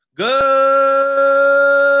Good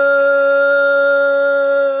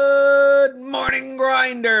morning,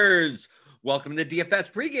 Grinders. Welcome to the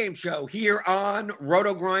DFS pregame show here on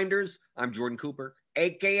Roto Grinders. I'm Jordan Cooper,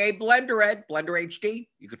 a.k.a. Blender Ed, Blender HD.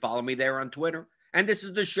 You can follow me there on Twitter. And this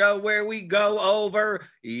is the show where we go over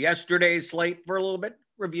yesterday's slate for a little bit,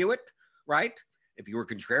 review it, right? If you were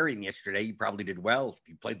contrarian yesterday, you probably did well. If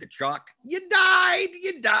you played the chalk, you died.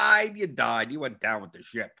 You went down with the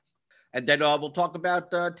ship. And then we'll talk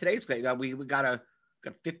about today's slate. We got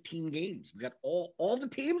 15 games. We got all the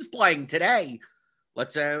teams playing today. I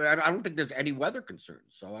don't think there's any weather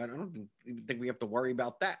concerns, so I don't even think we have to worry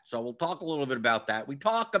about that. So we'll talk a little bit about that. We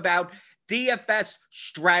talk about DFS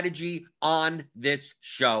strategy on this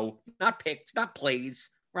show, not picks, not plays,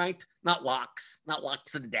 right? Not locks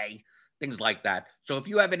of the day, things like that. So if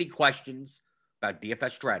you have any questions about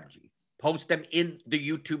DFS strategy, post them in the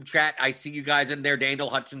YouTube chat. I see you guys in there. Daniel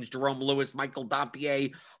Hutchins, Jerome Lewis, Michael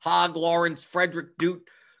Dompier, Hog Lawrence, Frederick Dute,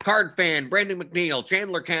 Card Fan, Brandon McNeil,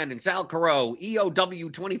 Chandler Cannon, Sal Caro,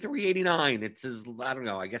 EOW 2389. It's his, I don't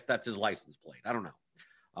know. I guess that's his license plate. I don't know.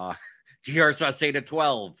 GR Sauceda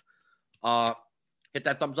 12. Hit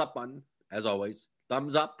that thumbs up button, as always.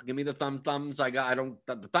 Thumbs up. Give me the thumbs.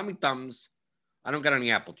 The thummy thumbs. I don't got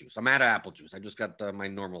any apple juice. I'm out of apple juice. I just got my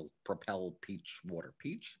normal Propel peach water.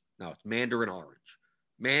 Peach? No, it's Mandarin orange.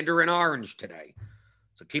 Mandarin orange today.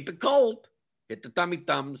 So keep it cold. Hit the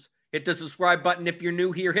thumbs. Hit the subscribe button if you're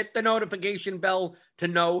new here. Hit the notification bell to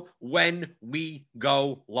know when we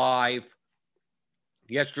go live.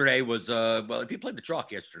 Yesterday was, well, if you played the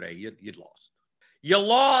chalk yesterday, you'd lost. You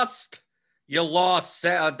lost.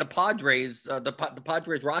 The Padres, the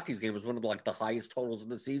Padres Rockies game was one of the highest totals of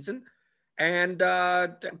the season. And I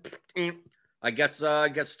guess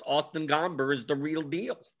Austin Gomber is the real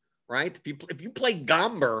deal. Right? If you played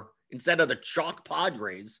Gomber instead of the chalk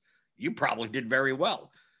Padres, you probably did very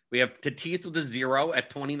well. We have Tatis with a 0 at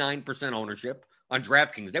 29% ownership on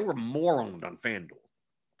DraftKings. They were more owned on FanDuel.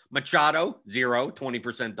 Machado 0,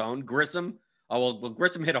 20% owned. Grissom,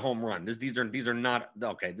 Grissom hit a home run. These are not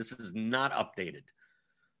okay. This is not updated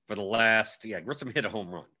for the last. Yeah, Grissom hit a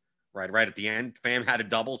home run right at the end. Pham had a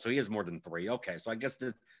double, so he has more than 3. Okay, so I guess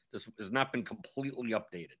this has not been completely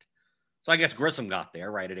updated. So I guess Grissom got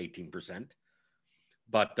there, right, at 18%.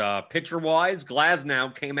 But pitcher-wise,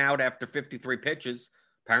 Glasnow came out after 53 pitches,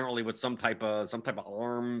 apparently with some type of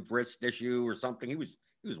arm wrist issue or something. He was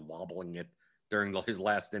wobbling it during his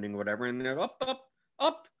last inning or whatever, and then up.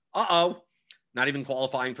 Uh-oh. Not even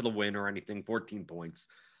qualifying for the win or anything, 14 points.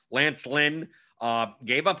 Lance Lynn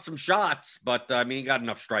gave up some shots, but, he got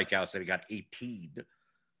enough strikeouts that he got 18.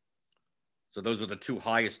 So those are the two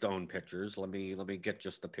highest owned pitchers. Let me get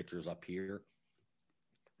just the pitchers up here.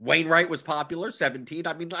 Wainwright was popular, 17.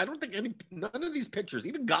 I don't think none of these pitchers,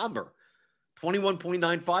 even Gomber,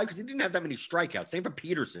 21.95, because he didn't have that many strikeouts. Same for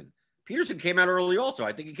Peterson. Peterson came out early also.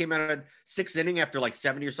 I think he came out at 6th inning after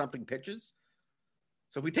 70 or something pitches.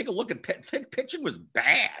 So if we take a look at pitching was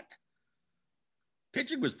bad.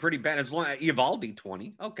 Pitching was pretty bad. As long as Eovaldi,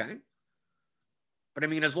 20. Okay. But,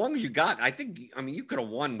 as long as you got, you could have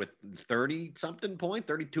won with 30-something points,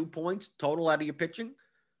 32 points total out of your pitching,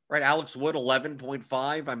 right? Alex Wood,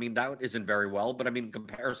 11.5. That isn't very well. But, in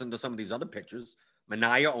comparison to some of these other pitchers,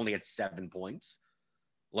 Minaya only had 7 points.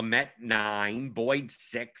 Lamet, 9. Boyd,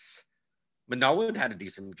 6. Manoah had a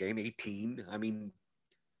decent game, 18.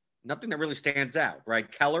 Nothing that really stands out, right?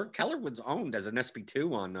 Keller was owned as an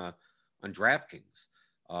SP2 on DraftKings.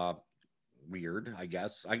 Weird, I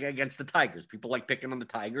guess. Against the Tigers. People like picking on the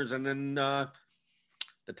Tigers, and then the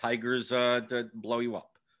Tigers blow you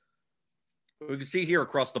up. We can see here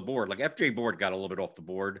across the board, FJ Board got a little bit off the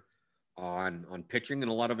board on pitching in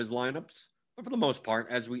a lot of his lineups, but for the most part,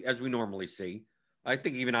 as we normally see. I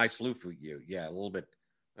think even I slew for you. Yeah, a little bit.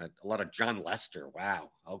 A lot of John Lester. Wow.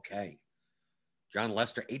 Okay. John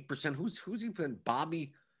Lester, 8%. Who's he been?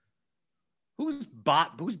 Bobby? Who's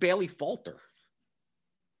Bailey Falter?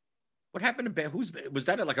 What happened to was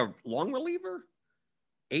that a long reliever?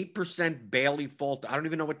 8% Bailey Falter. I don't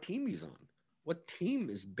even know what team he's on. What team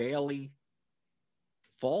is Bailey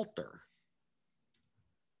Falter?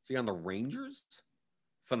 Is he on the Rangers?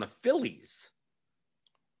 From the Phillies.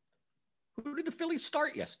 Who did the Phillies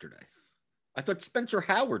start yesterday? I thought Spencer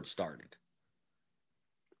Howard started.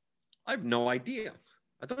 I have no idea.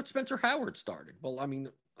 I thought Spencer Howard started. Well, I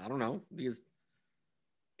don't know. He is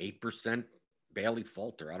 8% Bailey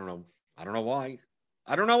Falter. I don't know why.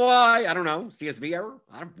 I don't know. CSV error?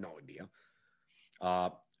 I have no idea.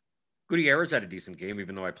 Gutierrez had a decent game,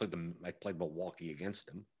 even though I played Milwaukee against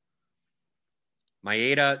him.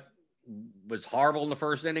 Maeda was horrible in the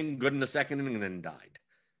first inning, good in the second inning, and then died.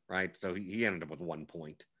 Right? So he ended up with 1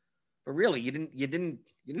 point. But really, you didn't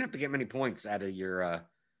have to get many points out of your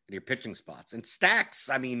pitching spots and stacks.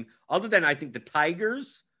 I mean, other than I think the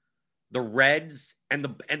Tigers, the Reds, and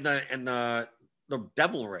the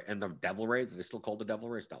Devil Rays. Are they still called the Devil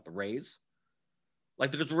Rays? No, the Rays.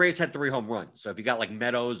 Like because the Rays had 3 home runs. So if you got like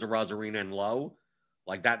Meadows or Rosarina and Lowe,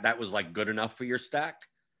 like that was like good enough for your stack.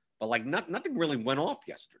 But like nothing really went off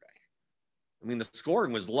yesterday. I mean, the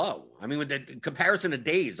scoring was low. I mean, with the comparison of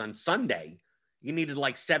days on Sunday, you needed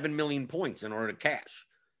like 7 million points in order to cash.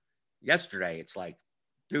 Yesterday, it's like,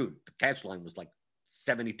 dude, the cash line was like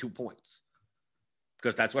 72 points.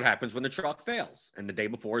 Because that's what happens when the chalk fails. And the day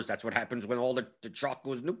before is that's what happens when all the chalk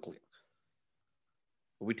goes nuclear.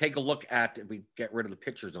 But we take a look at, if we get rid of the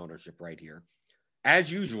pitcher's ownership right here.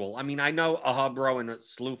 As usual, I mean, I know Ahabro and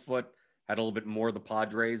Slewfoot had a little bit more of the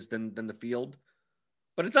Padres than the field.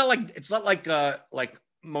 But it's not like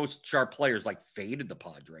most sharp players like faded the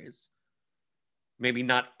Padres. Maybe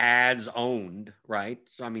not as owned, right?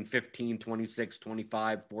 So, I mean, 15, 26,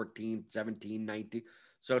 25, 14, 17, 19.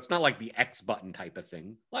 So it's not like the X button type of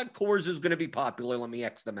thing. Like Coors is going to be popular. Let me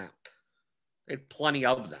X them out. They had plenty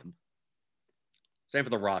of them. Same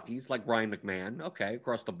for the Rockies, like Ryan McMahon. Okay,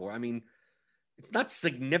 across the board. I mean, it's not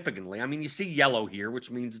significantly. I mean, you see yellow here,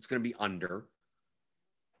 which means it's going to be under.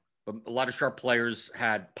 But a lot of sharp players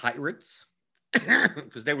had Pirates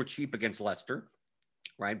because they were cheap against Leicester,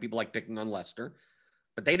 right? People like picking on Leicester,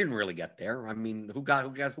 but they didn't really get there. I mean, who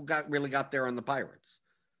really got there on the Pirates?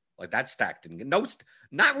 Like that stack didn't get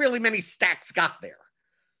not really many stacks got there,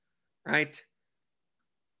 right?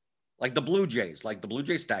 Like the Blue Jays,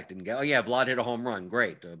 stack didn't get. Oh yeah, Vlad hit a home run,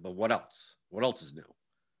 great. But what else? What else is new?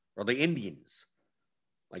 Or the Indians,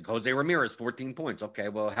 like Jose Ramirez, 14 points. Okay,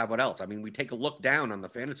 well, how about else? I mean, we take a look down on the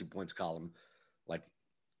fantasy points column, like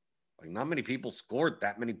not many people scored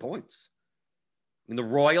that many points. I mean, the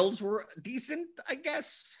Royals were decent, I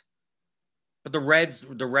guess. But the Reds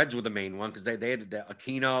were the main one because they had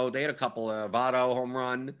Aquino, they had a couple of Votto home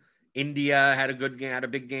run. India had a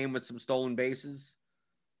big game with some stolen bases.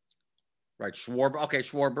 Right,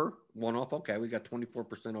 Schwarber, one off. Okay, we got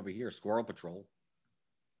 24% over here. Squirrel Patrol.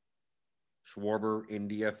 Schwarber,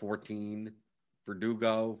 India, 14.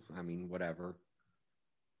 Verdugo, I mean, whatever.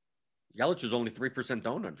 Yelich was only 3%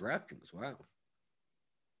 owned on DraftKings. Wow.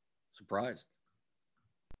 Surprised.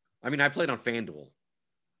 I mean, I played on FanDuel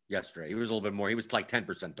yesterday. He was a little bit more. He was like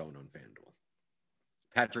 10% owned on FanDuel.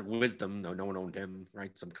 Patrick Wisdom, no one owned him,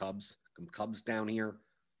 right? Some Cubs down here.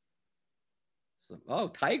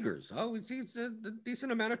 Tigers. Oh, it's a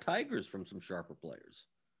decent amount of Tigers from some sharper players.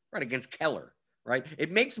 Right, against Keller, right?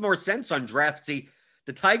 It makes more sense on draft. See,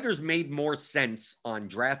 the Tigers made more sense on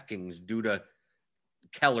DraftKings due to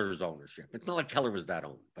Keller's ownership. It's not like Keller was that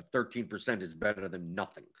owned, but 13% is better than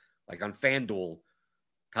nothing. Like on FanDuel,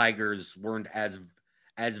 Tigers weren't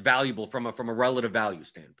as valuable from a relative value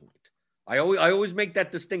standpoint. I always make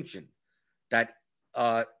that distinction that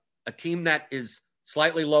a team that is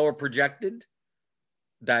slightly lower projected,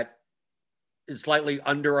 that is slightly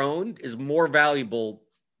underowned, is more valuable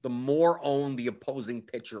the more owned the opposing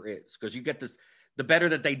pitcher is, because you get this. The better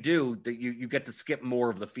that they do, that you get to skip more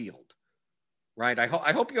of the field, right? I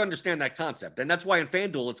hope you understand that concept, and that's why in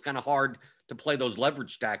FanDuel it's kind of hard to play those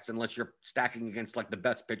leverage stacks unless you're stacking against like the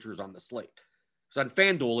best pitchers on the slate. So on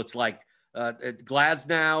FanDuel, it's like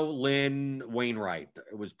Glasnow, Lynn, Wainwright.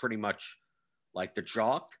 It was pretty much like the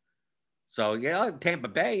chalk. So yeah, Tampa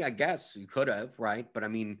Bay, I guess you could have, right? But I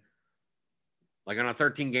mean, like on a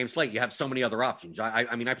 13-game slate, you have so many other options.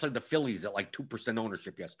 I mean, I played the Phillies at like 2%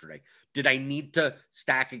 ownership yesterday. Did I need to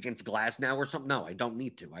stack against Glasnow or something? No, I don't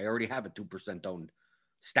need to. I already have a 2% owned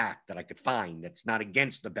stack that I could find that's not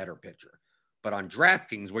against the better pitcher. But on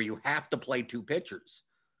DraftKings, where you have to play 2 pitchers,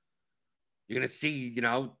 you're going to see,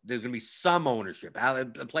 there's going to be some ownership.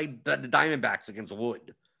 Play the Diamondbacks against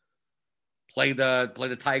Wood. Play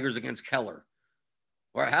the Tigers against Keller.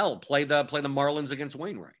 Or hell, play the Marlins against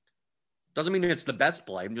Wainwright. Doesn't mean it's the best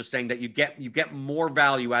play. I'm just saying that you get more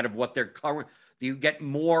value out of what they're current. You get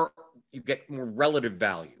more relative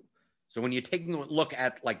value. So when you're taking a look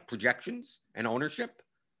at like projections and ownership,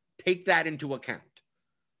 take that into account.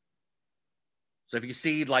 So if you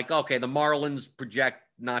see like, okay, the Marlins project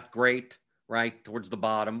not great, right, towards the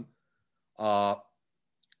bottom, but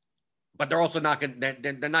they're also not going.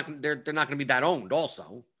 They're not going to be that owned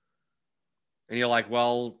also. And you're like,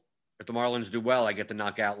 well, if the Marlins do well, I get to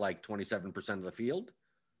knock out like 27% of the field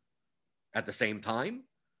at the same time.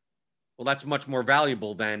 Well, that's much more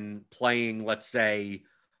valuable than playing, let's say,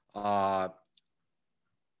 like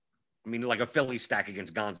a Philly stack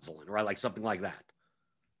against Gonsolin, right? Like something like that.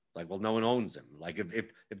 Like, well, no one owns him. Like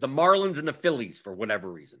if the Marlins and the Phillies, for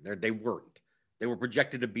whatever reason, they weren't. They were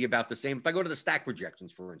projected to be about the same. If I go to the stack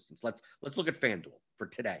projections, for instance, let's look at FanDuel for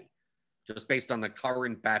today, just based on the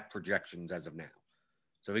current bat projections as of now.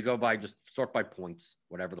 So we go by just sort by points,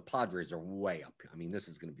 whatever. The Padres are way up. I mean, this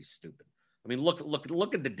is going to be stupid. I mean,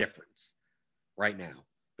 look at the difference right now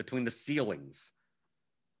between the ceilings.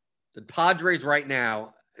 The Padres right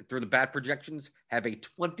now, through the bat projections, have a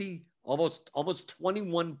almost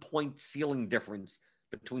 21 point ceiling difference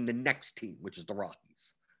between the next team, which is the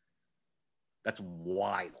Rockies. That's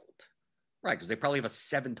wild, right? Because they probably have a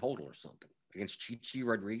 7 total or something against Chichi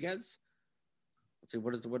Rodriguez. Let's see,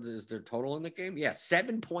 what is their total in the game? Yeah,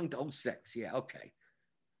 7.06. Yeah, okay.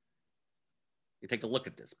 You take a look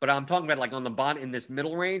at this, but I'm talking about like on the bottom in this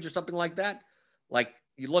middle range or something like that. Like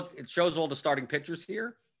you look, it shows all the starting pitchers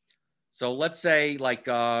here. So let's say like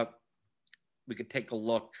we could take a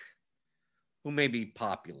look who may be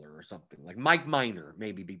popular or something. Like Mike Minor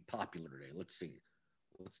maybe be popular today. Let's see.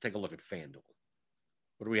 Let's take a look at FanDuel.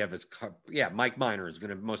 What do we have as? Yeah, Mike Minor is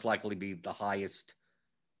going to most likely be the highest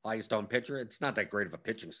owned pitcher. It's not that great of a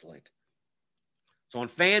pitching slate. So on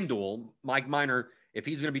FanDuel, Mike Minor, if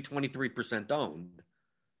he's going to be 23% owned,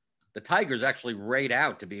 the Tigers actually rate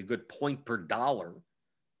out to be a good point per dollar.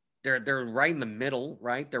 They're right in the middle,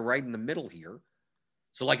 right? They're right in the middle here.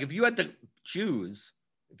 So like if you had to choose,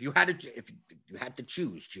 if you had to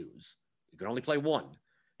choose, you can only play one.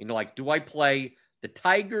 And you're like, do I play the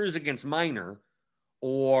Tigers against Minor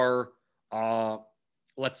or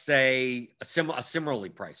let's say a similarly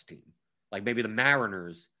priced team, like maybe the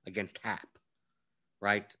Mariners against Hap,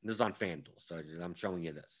 right? This is on FanDuel, so I'm showing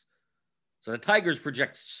you this. So the Tigers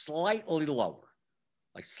project slightly lower,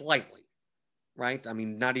 like slightly, right? I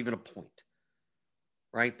mean, not even a point,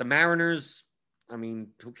 right? The Mariners, I mean,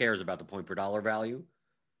 who cares about the point per dollar value?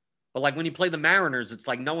 But like when you play the Mariners, it's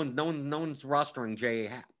like no one's rostering J.A.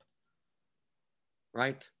 Happ,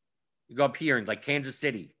 right? You go up here and like Kansas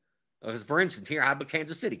City. For instance, here, how about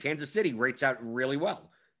Kansas City? Kansas City rates out really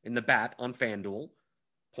well in the bat on FanDuel,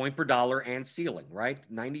 point per dollar and ceiling, right?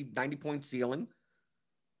 90 point ceiling,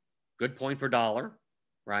 good point per dollar,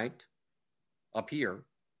 right? Up here.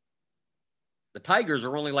 The Tigers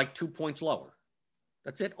are only like 2 points lower.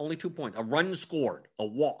 That's it, only 2 points. A run scored, a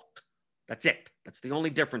walk. That's it. That's the only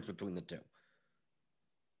difference between the two.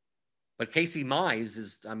 But Casey Mize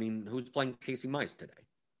is, I mean, who's playing Casey Mize today?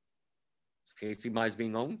 Is Casey Mize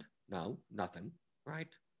being owned? No, nothing, right?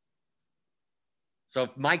 So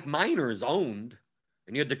if Mike Minor is owned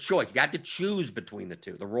and you had the choice, you had to choose between the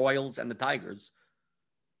two, the Royals and the Tigers.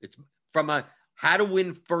 It's from a how to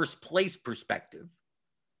win first place perspective,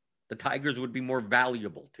 the Tigers would be more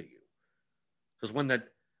valuable to you. Because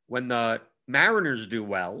when the Mariners do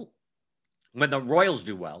well, when the Royals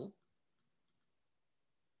do well,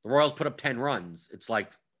 the Royals put up 10 runs. It's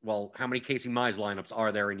like, well, how many Casey Mize lineups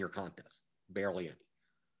are there in your contest? Barely any,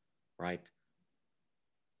 right?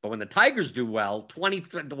 But when the Tigers do well,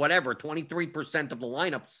 23% of the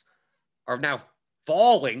lineups are now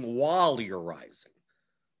falling while you're rising.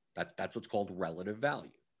 That's what's called relative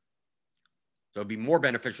value. So it'd be more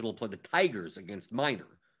beneficial to play the Tigers against Minor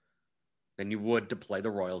than you would to play the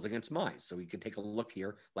Royals against Mize. So we can take a look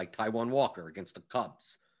here, like Taijuan Walker against the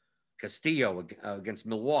Cubs, Castillo against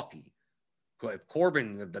Milwaukee,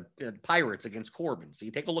 Corbin, the Pirates against Corbin. So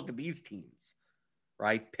you take a look at these teams,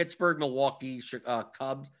 right? Pittsburgh, Milwaukee,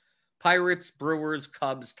 Cubs, Pirates, Brewers,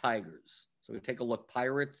 Cubs, Tigers. So we take a look.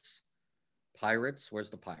 Pirates. Where's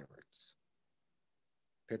the Pirates?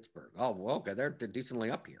 Pittsburgh. Oh, well, okay. They're decently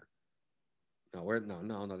up here.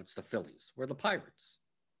 No. That's the Phillies. Where are the Pirates?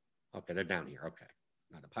 Okay, they're down here. Okay.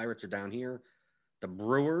 Now the Pirates are down here. The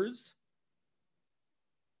Brewers.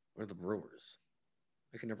 Where are the Brewers?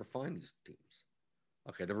 I can never find these teams.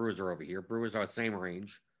 Okay, the Brewers are over here. Brewers are the same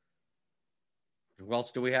range. Who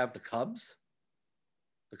else do we have? The Cubs?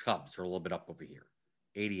 The Cubs are a little bit up over here.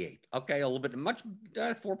 88. Okay, a little bit, much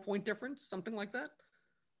 4-point difference, something like that.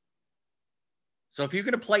 So if you're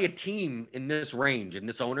going to play a team in this range, in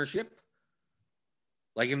this ownership,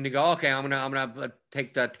 like if you go, okay, I'm gonna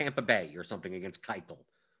take the Tampa Bay or something against Keuchel,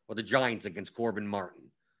 or the Giants against Corbin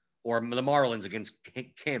Martin, or the Marlins against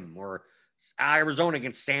Kim, or Arizona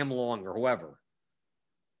against Sam Long, or whoever.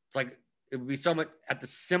 It's like it would be so much at the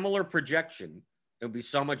similar projection. It would be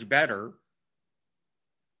so much better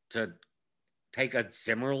to take a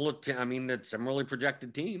similarly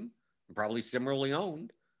projected team, probably similarly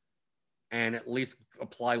owned, and at least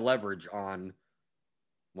apply leverage on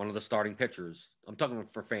one of the starting pitchers. I'm talking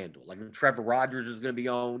for FanDuel. Like Trevor Rogers is going to be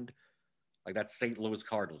owned. Like that's St. Louis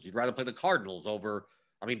Cardinals. You'd rather play the Cardinals over,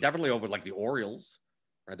 definitely over like the Orioles,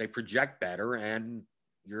 right? They project better and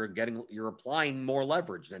you're applying more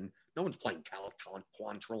leverage than no one's playing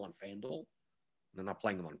Quantrill on FanDuel. They're not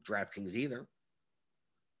playing them on DraftKings either.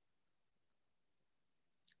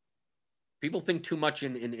 People think too much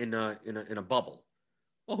in a bubble.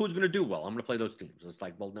 Well, who's going to do well? I'm going to play those teams. It's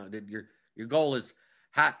like, well, no, your goal is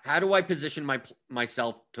how do I position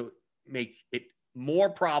myself to make it more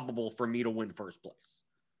probable for me to win first place?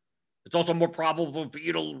 It's also more probable for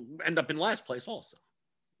you to end up in last place also.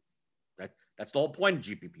 That's the whole point of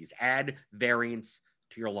GPPs. Add variance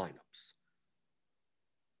to your lineups.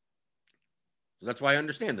 So that's why I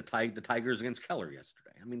understand the Tigers against Keller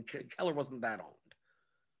yesterday. I mean, Keller wasn't that owned,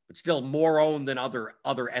 but still more owned than other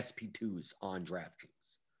SP2s on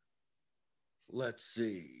DraftKings. Let's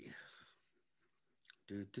see.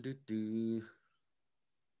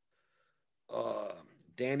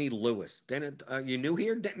 Danny Lewis. You new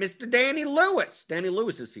here? Mr. Danny Lewis. Danny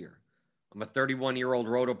Lewis is here. I'm a 31-year-old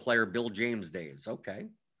roto player, Bill James days. Okay.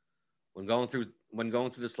 When going through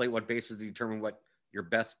the slate, what basis to determine what your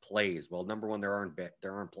best plays? Well, number one, there aren't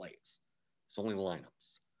plays. It's only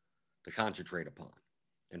lineups to concentrate upon.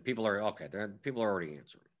 And people are already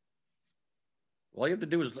answering. All you have to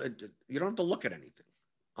do is you don't have to look at anything.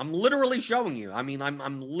 I'm literally showing you. I mean,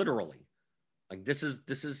 I'm literally like this is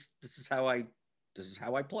how I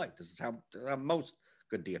play. This is how most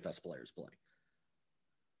good DFS players play.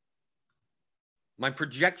 My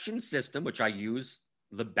projection system, which I use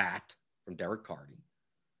the bat from Derek Carty,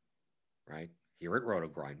 right here at Roto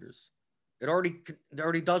Grinders, it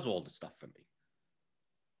already does all the stuff for me.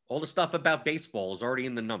 All the stuff about baseball is already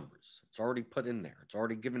in the numbers. It's already put in there. It's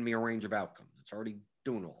already given me a range of outcomes. It's already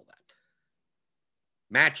doing all that.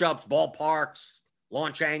 Matchups, ballparks,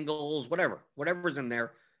 launch angles, whatever's in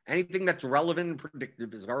there. Anything that's relevant and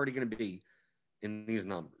predictive is already going to be in these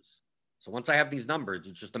numbers. So once I have these numbers,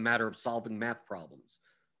 it's just a matter of solving math problems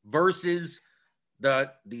versus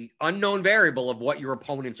the unknown variable of what your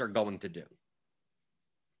opponents are going to do.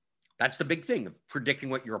 That's the big thing of predicting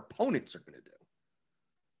what your opponents are going to do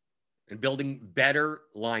and building better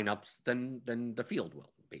lineups than the field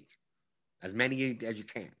will be. As many as you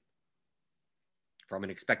can from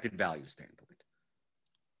an expected value standpoint.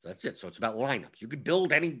 So that's it. So it's about lineups. You could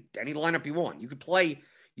build any lineup you want. You could play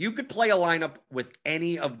a lineup with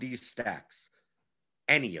any of these stacks.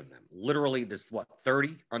 Any of them. Literally, this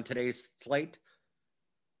 30 on today's slate.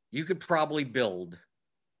 You could probably build.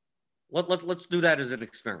 Let's do that as an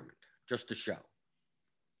experiment, just to show.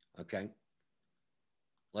 Okay.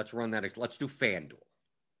 Let's run that. Let's do FanDuel.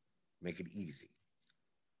 Make it easy.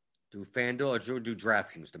 Do FanDuel or do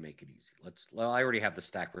DraftKings to make it easy. I already have the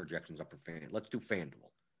stack projections up for FanDuel. Let's do FanDuel.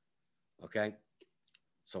 Okay.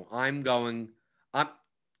 So I don't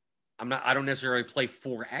necessarily play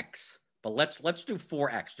 4X, but let's do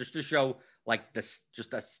 4X just to show like this,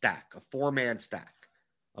 just a stack, a 4-man stack.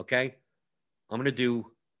 Okay. I'm going to do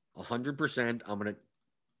 100%. I'm going to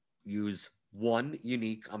use one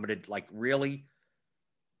unique. I'm going to really,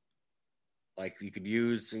 you could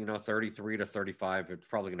use, 33 to 35. It's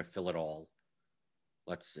probably going to fill it all.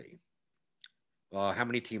 Let's see. How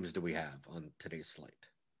many teams do we have on today's slate?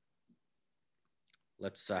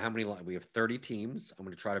 How many? We have 30 teams. I'm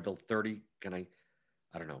going to try to build 30. I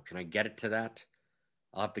don't know. Can I get it to that?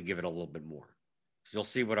 I'll have to give it a little bit more. Because you'll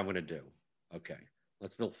see what I'm going to do. Okay.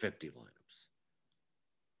 Let's build 50 lineups.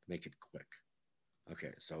 Make it quick.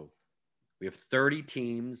 Okay. So we have 30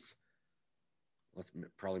 teams. Let's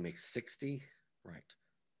probably make 60. Right.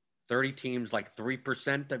 30 teams, like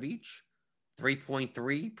 3% of each.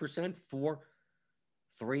 3.3%.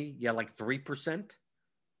 3. Yeah, like 3%.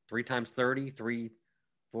 3 times 30. 3,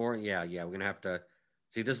 4. Yeah. We're going to have to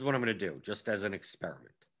see. This is what I'm going to do just as an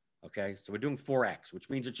experiment. Okay. So we're doing 4X, which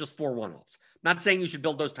means it's just 4 one-offs. Not saying you should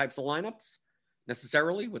build those types of lineups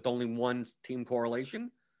necessarily with only one team correlation.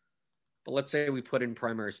 But let's say we put in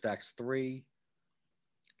primary stacks 3.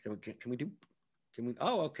 Can we?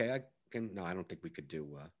 Oh, okay. No, I don't think we could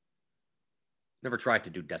do. Never tried to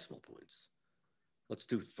do decimal points. Let's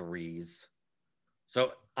do 3s.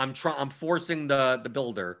 So I'm forcing the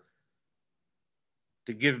builder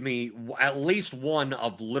to give me at least one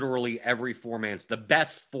of literally every 4-man, the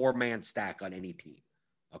best 4-man stack on any team.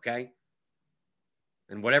 Okay.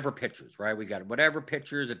 And whatever pitchers, right? We got whatever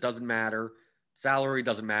pitchers. It doesn't matter. Salary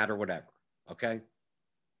doesn't matter. Whatever. Okay. I'm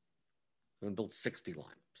going to build 60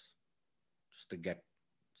 lineups just to get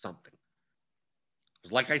something.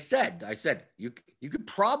 Because like I said, you could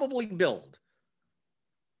probably build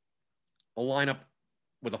a lineup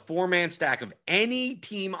with a 4-man stack of any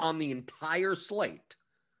team on the entire slate.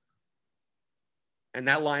 And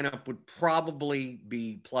that lineup would probably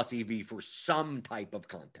be plus EV for some type of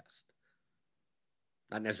contest.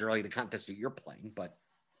 Not necessarily the contest that you're playing, but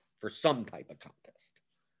for some type of contest.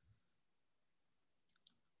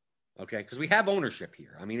 Okay, because we have ownership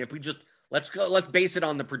here. I mean, if we just let's base it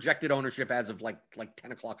on the projected ownership as of like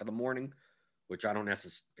 10 o'clock in the morning, which I don't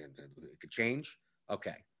necessarily, it could change.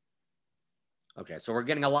 Okay. Okay, so we're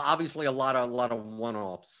getting obviously a lot of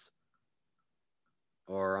one-offs,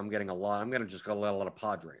 or I'm getting a lot. I'm gonna just go a lot of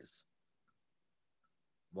Padres.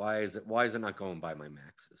 Why is it not going by my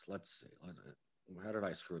maxes? Let's see. How did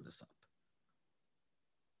I screw this up?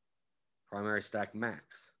 Primary stack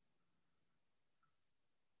max.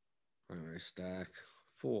 Primary stack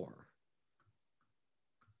 4.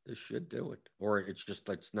 This should do it. Or it's just,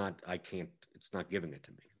 it's not giving it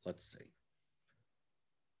to me. Let's see.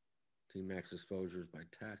 Team max exposures by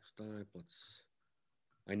tax type.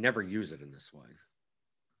 I never use it in this way.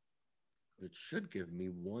 It should give me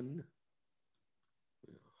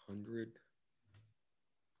 100.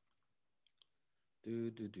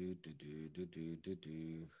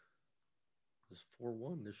 This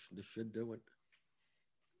 4-1. This should do it.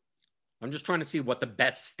 I'm just trying to see what the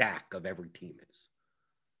best stack of every team is.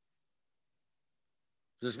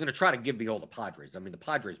 This is going to try to give me all the Padres. I mean, the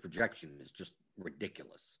Padres projection is just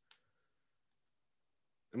ridiculous.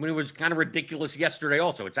 I mean, it was kind of ridiculous yesterday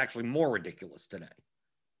also. It's actually more ridiculous today.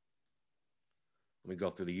 Let me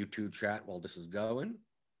go through the YouTube chat while this is going.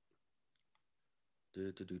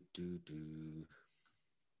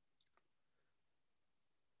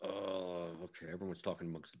 Okay, everyone's talking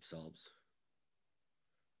amongst themselves.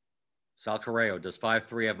 Sal Correo, does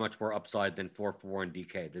 5-3 have much more upside than 4-4 and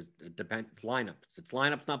DK? It depends lineups. It's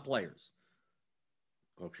lineups, not players.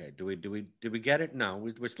 Okay, did we get it? No,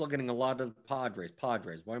 we're still getting a lot of Padres.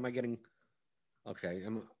 Why am I getting? Okay,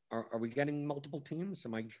 are we getting multiple teams? I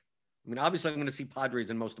mean, obviously, I'm going to see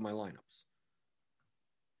Padres in most of my lineups.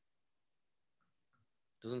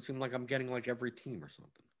 Doesn't seem like I'm getting like every team or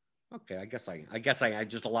something. Okay, I guess I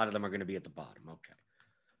just a lot of them are going to be at the bottom.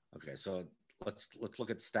 Okay, so let's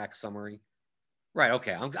look at stack summary. Right.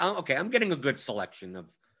 Okay. I'm getting a good selection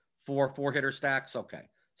of four hitter stacks. Okay.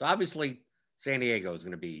 So obviously San Diego is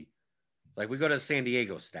going to be like, we go to San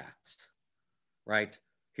Diego stats, right?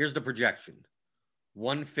 Here's the projection: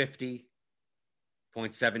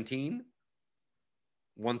 150.17,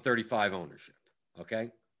 135 ownership.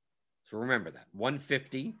 Okay. So remember that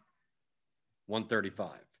 150,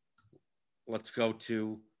 135. Let's go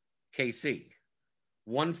to KC.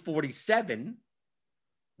 147,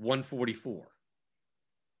 144.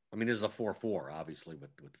 I mean, this is a 4-4, obviously, with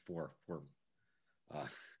four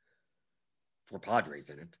Padres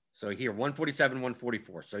in it. So here, 147,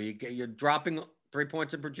 144. So you're dropping 3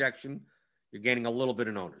 points in projection. You're gaining a little bit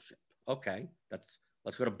in ownership. Okay, let's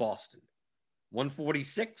go to Boston.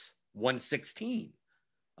 146, 116.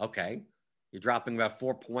 Okay, you're dropping about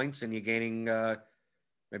 4 points and you're gaining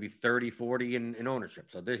maybe 30, 40 in ownership.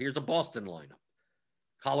 So here's a Boston lineup.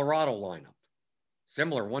 Colorado lineup.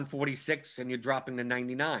 Similar, 146, and you're dropping to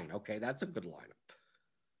 99. Okay, that's a good lineup.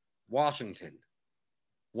 Washington,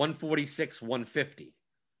 146, 150.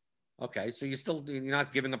 Okay, so you're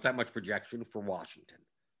not giving up that much projection for Washington.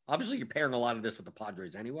 Obviously, you're pairing a lot of this with the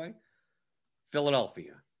Padres anyway.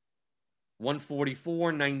 Philadelphia,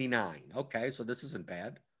 144, 99. Okay, so this isn't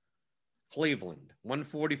bad. Cleveland,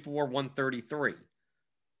 144, 133.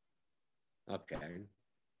 Okay.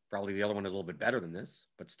 Probably the other one is a little bit better than this,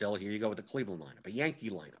 but still, here you go with the Cleveland lineup. A Yankee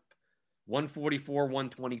lineup, 144,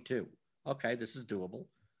 122. Okay, this is doable.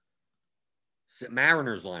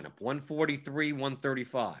 Mariners lineup, 143,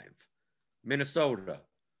 135. Minnesota,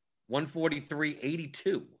 143,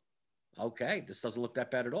 82. Okay, this doesn't look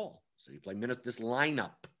that bad at all. So you play this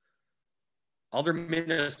lineup. Other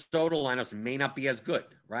Minnesota lineups may not be as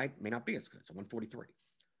good, right? May not be as good. So 143.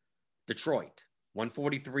 Detroit,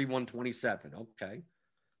 143, 127. Okay.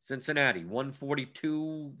 Cincinnati,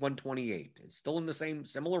 142, 128. It's still in the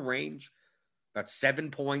similar range, about 7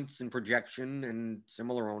 points in projection and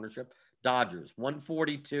similar ownership. Dodgers,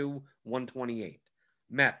 142, 128.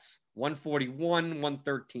 Mets, 141,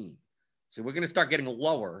 113. So we're going to start getting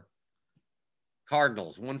lower.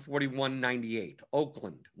 Cardinals, 141, 98.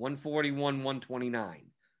 Oakland, 141,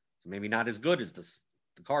 129. So maybe not as good as the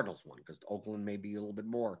Cardinals one, because Oakland may be a little bit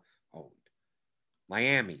more owned.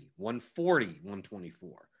 Miami, 140,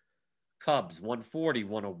 124. Cubs, 140,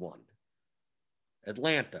 101.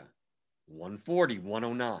 Atlanta, 140,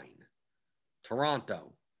 109.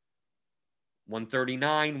 Toronto,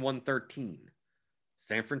 139, 113.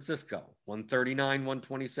 San Francisco, 139,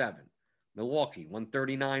 127. Milwaukee,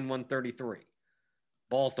 139, 133.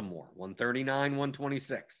 Baltimore, 139,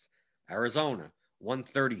 126. Arizona,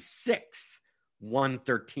 136,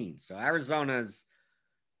 113. So Arizona's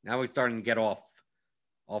now we're starting to get off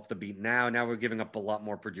the beat. Now we're giving up a lot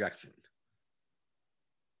more projection.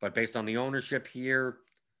 But based on the ownership here,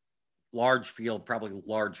 large field, probably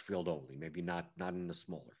large field only, maybe not in the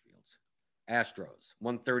smaller fields. Astros,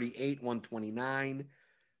 138, 129.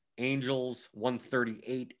 Angels,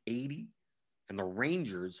 138, 80. And the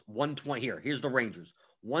Rangers, 120. Here's the Rangers,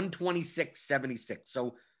 126, 76.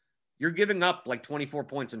 So you're giving up like 24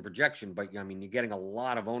 points in projection, but I mean, you're getting a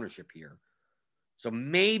lot of ownership here. So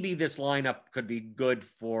maybe this lineup could be good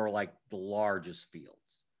for like the largest fields.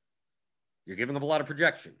 You're giving up a lot of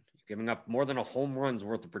projection. You're giving up more than a home run's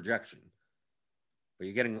worth of projection. But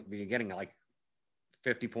you're getting like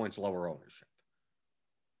 50 points lower ownership.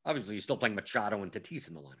 Obviously, you're still playing Machado and Tatis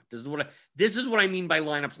in the lineup. This is what I mean by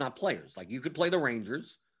lineups, not players. Like, you could play the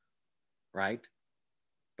Rangers, right?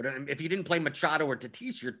 But if you didn't play Machado or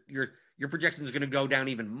Tatis, your projection is going to go down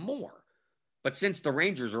even more. But since the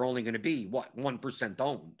Rangers are only going to be, 1%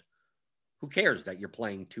 owned, who cares that you're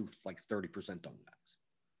playing two, like, 30% owned guys?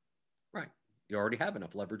 Right. You already have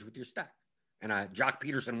enough leverage with your stack. And Jock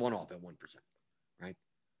Peterson won off at 1%, right?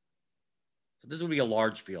 So this would be a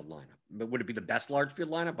large field lineup. But would it be the best large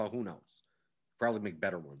field lineup? Well, who knows? Probably make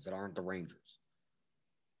better ones that aren't the Rangers.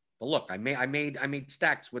 But look, I made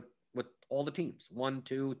stacks with all the teams. 1,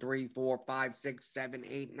 2, 3, 4, 5, 6, 7,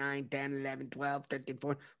 8, 9, 10, 11, 12, 13,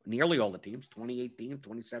 14. Nearly all the teams. 28 teams,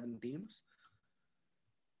 27 teams.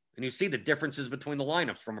 And you see the differences between the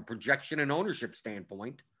lineups from a projection and ownership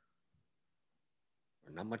standpoint.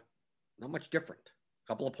 Are not much different. A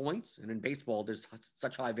couple of points, and in baseball, there's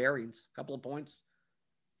such high variance. A couple of points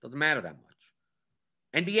doesn't matter that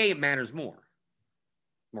much. NBA, it matters more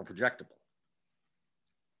projectable,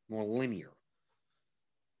 more linear.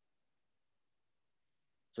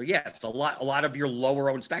 So yes, a lot of your lower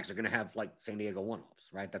owned stacks are going to have like San Diego one-offs,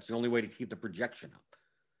 right? That's the only way to keep the projection up.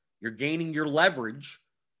 You're gaining your leverage,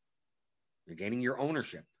 you're gaining your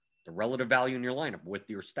ownership, the relative value in your lineup with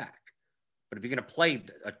your stack. But if you're going to play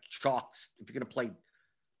if you're going to play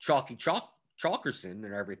Chalkerson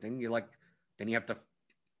and everything, then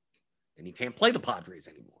you can't play the Padres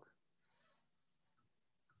anymore.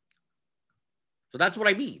 So that's what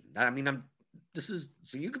I mean.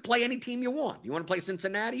 So you can play any team you want. You want to play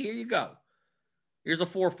Cincinnati? Here you go. Here's a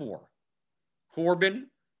 4-4. Corbin,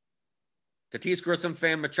 Tatis, Grissom,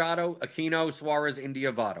 Fan, Machado, Aquino, Suarez,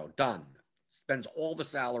 India, Votto. Done. Spends all the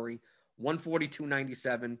salary,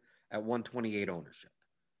 $142.97 at 128 ownership.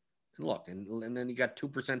 And look, and then you got 2%,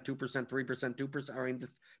 2%, 3%, 2%. I mean,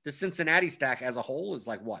 this Cincinnati stack as a whole is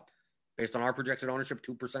like what? Based on our projected ownership,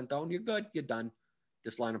 2% owned. You're good. You're done.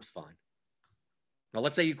 This lineup's fine. Now,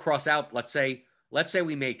 let's say you cross out. Let's say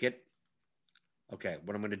we make it. Okay,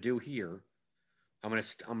 what I'm going to do here, I'm going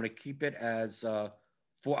to keep it as I'm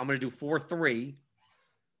going to do 4-3.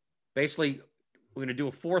 Basically, we're going to do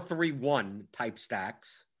a 4-3-1 type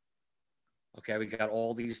stacks. Okay, we got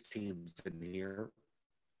all these teams in here.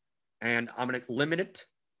 And I'm going to limit it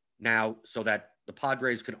now so that the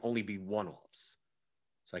Padres can only be one-offs.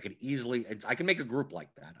 So I can make a group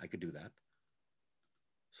like that. I could do that.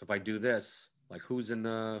 So if I do this, like who's in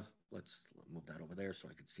let's move that over there so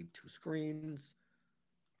I can see two screens.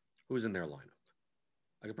 Who's in their lineup?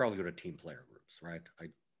 I could probably go to team player groups, right? I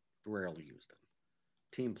rarely use them.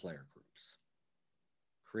 Team player groups.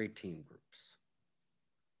 Create team groups.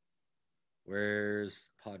 Where's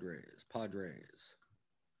Padres?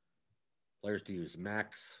 Players to use,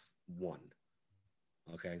 max 1.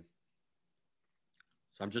 Okay.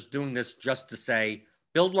 So I'm just doing this just to say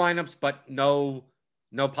build lineups, but no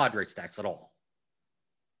Padre stacks at all.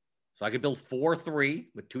 So I could build 4-3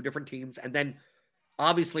 with 2 different teams. And then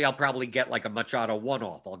obviously I'll probably get like a Machado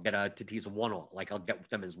one-off. I'll get a Tatis one-off. Like I'll get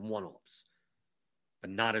them as one-offs, but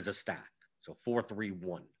not as a stack. So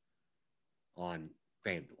 4-3-1 on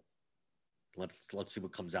FanDuel. Let's see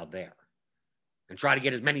what comes out there. And try to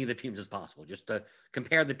get as many of the teams as possible, just to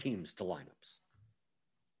compare the teams to lineups.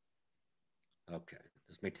 Okay,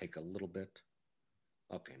 this may take a little bit.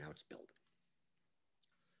 Okay, now it's building.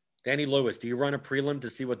 Danny Lewis, do you run a prelim to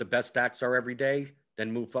see what the best stacks are every day,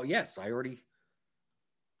 then move forward? Yes, I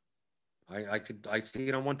see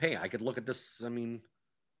it on one page. I could look at this,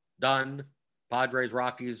 done. Padres,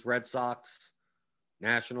 Rockies, Red Sox,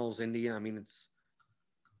 Nationals, India. It's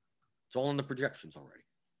all in the projections already.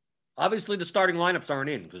 Obviously, the starting lineups aren't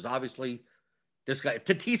in because obviously this guy,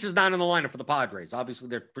 Tatis is not in the lineup for the Padres. Obviously,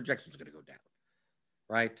 their projections are going to go down,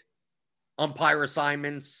 right? Umpire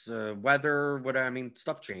assignments, weather,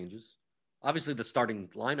 stuff changes. Obviously, the starting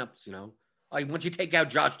lineups, once you take out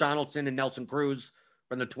Josh Donaldson and Nelson Cruz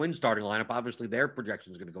from the Twins starting lineup, obviously their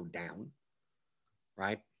projections are going to go down,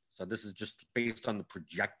 right? So this is just based on the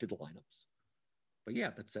projected lineups. But yeah,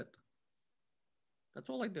 that's it. That's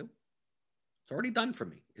all I do. It's already done for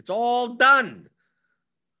me. It's all done.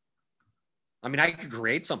 I mean, I could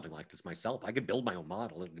create something like this myself. I could build my own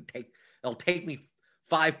model. It'll take me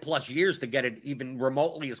 5+ years to get it even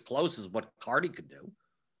remotely as close as what Cardi could do.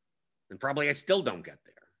 And probably I still don't get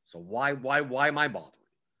there. So why am I bothering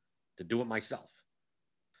to do it myself?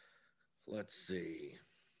 Let's see.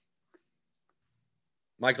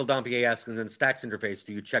 Michael Dompier asks, in Stacks interface,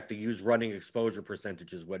 do you check the use running exposure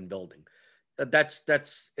percentages when building?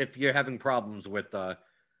 That's if you're having problems with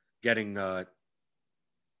getting a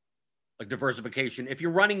diversification. If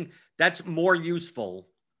you're running, that's more useful.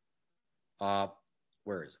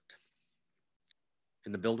 Where is it?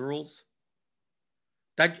 In the builder rules?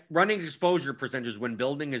 That running exposure percentages when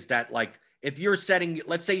building is that, like, if you're setting,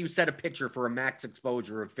 let's say you set a pitcher for a max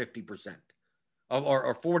exposure of 50%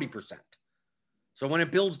 or 40%. So when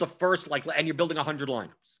it builds the first, like, and you're building 100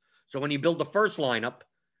 lineups. So when you build the first lineup,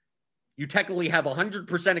 you technically have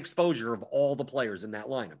 100% exposure of all the players in that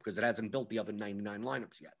lineup because it hasn't built the other 99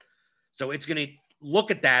 lineups yet. So it's going to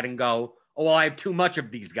look at that and go, oh, well, I have too much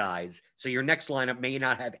of these guys. So your next lineup may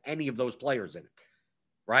not have any of those players in it,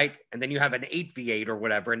 right? And then you have an 8v8 or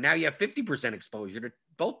whatever, and now you have 50% exposure to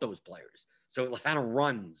both those players. So it kind of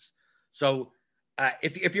runs. So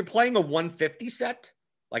if you're playing a 150 set,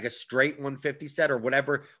 like a straight 150 set or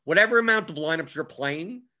whatever amount of lineups you're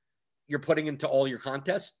playing, you're putting into all your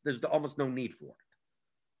contests, there's almost no need for it,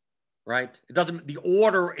 right? It doesn't, the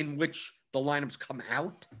order in which the lineups come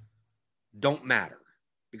out don't matter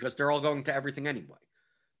because they're all going to everything anyway.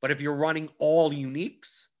 But if you're running all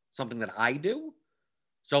uniques, something that I do,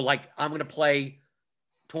 so like I'm going to play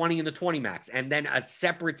 20 in the 20 max, and then a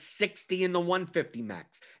separate 60 in the 150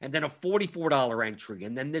 max, and then a $44 entry,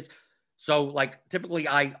 and then this. So like typically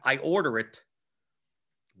I order it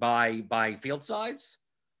by field size.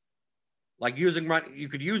 Like you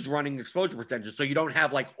could use running exposure percentages, so you don't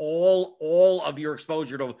have like all of your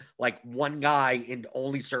exposure to like one guy in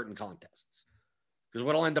only certain contests. Because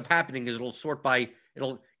what'll end up happening is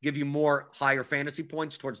it'll give you more higher fantasy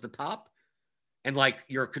points towards the top, and like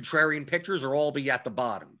your contrarian pitchers will all be at the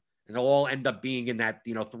bottom, and they'll all end up being in that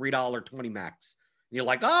 $3 max. And you're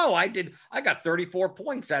like, oh, I got 34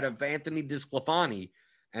 points out of Anthony DeSclafani,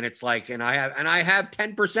 and it's like, and I have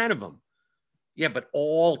 10% of them. Yeah, but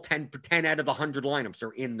all 10 out of the 100 lineups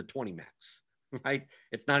are in the 20 max, right?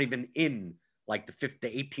 It's not even in like the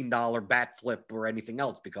 $18 bat flip or anything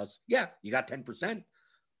else because, yeah, you got 10%,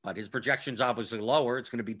 but his projection's obviously lower. It's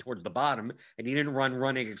going to be towards the bottom, and he didn't run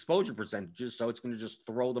running exposure percentages, so it's going to just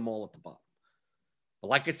throw them all at the bottom. But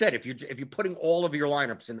like I said, if you're putting all of your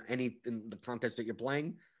lineups in the contest that you're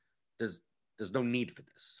playing, there's no need for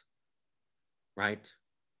this, right?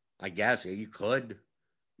 I guess you could.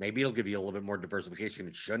 Maybe it'll give you a little bit more diversification.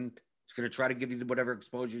 It shouldn't. It's going to try to give you whatever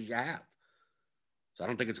exposures you have. So I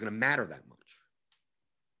don't think it's going to matter that much.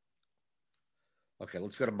 Okay,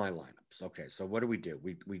 let's go to my lineups. Okay, so what do?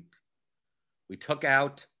 We took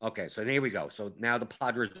out. Okay, so there we go. So now the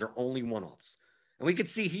Padres are only one-offs. And we could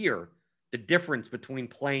see here the difference between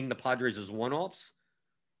playing the Padres as one-offs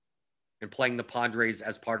and playing the Padres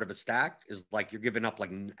as part of a stack is like you're giving up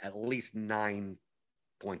like at least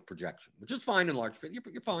 9-point projection, which is fine in large fit.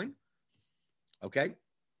 You're fine. Okay.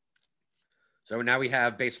 So now we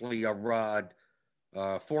have basically a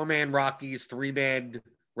 4-man Rockies, 3-man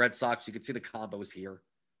Red Sox. You can see the combos here,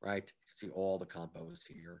 right? You can see all the combos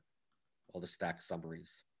here, all the stack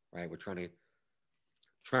summaries, right? We're trying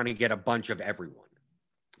to get a bunch of everyone.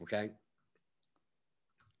 Okay.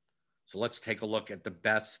 So let's take a look at the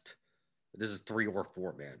best. This is 3 or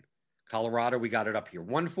 4-man. Colorado, we got it up here.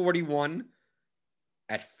 141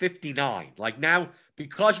 at 59. Like now,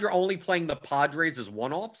 because you're only playing the Padres as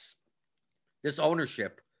one-offs, this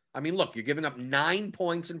ownership, I mean, look, you're giving up 9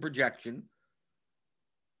 points in projection,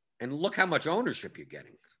 and look how much ownership you're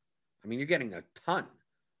getting. I mean, you're getting a ton.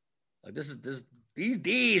 Like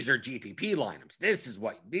these are GPP lineups. These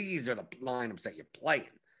are the lineups that you're playing,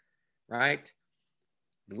 right?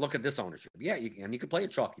 And look at this ownership. Yeah, you can play a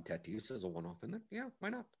Chalky Tatis as a one-off in there. Yeah, why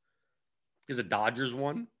not? There's a Dodgers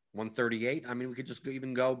one. 138. I mean, we could just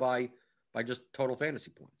even go by just total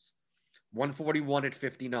fantasy points. 141 at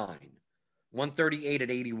 59. 138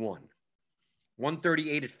 at 81.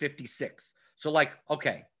 138 at 56. So like,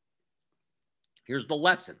 okay, here's the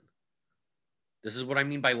lesson. This is what I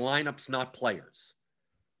mean by lineups, not players.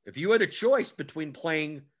 If you had a choice between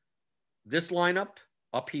playing this lineup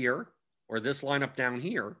up here or this lineup down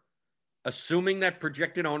here, assuming that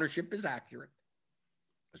projected ownership is accurate,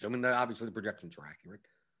 assuming that obviously the projections are accurate,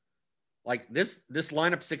 like this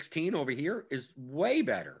lineup 16 over here is way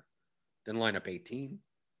better than lineup 18.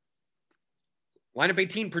 Lineup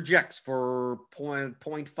 18 projects for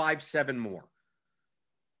 0.57 more.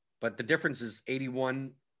 But the difference is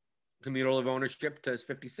 81 cumulative ownership to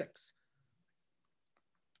 56.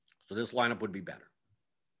 So this lineup would be better.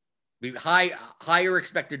 Be higher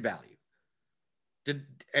expected value.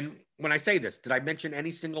 And when I say this, did I mention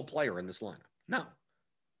any single player in this lineup? No.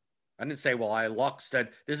 I didn't say, well, I said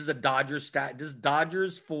this is a Dodgers stat. This is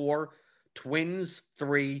Dodgers 4, Twins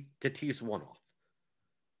 3, Tatis 1 off.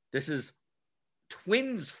 This is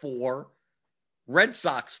Twins 4, Red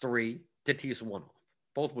Sox 3, Tatis 1 off.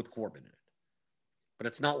 Both with Corbin in it. But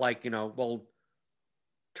it's not like, well,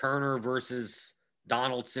 Turner versus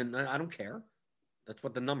Donaldson. I don't care. That's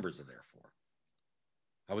what the numbers are there for.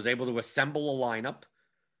 I was able to assemble a lineup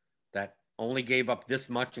that only gave up this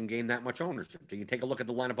much and gained that much ownership. So you take a look at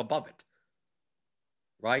the lineup above it,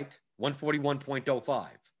 right? 141.05.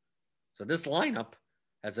 So this lineup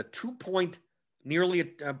has a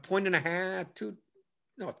nearly a point and a half,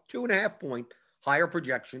 2.5 point higher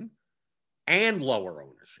projection and lower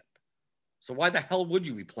ownership. So why the hell would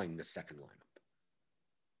you be playing this second lineup?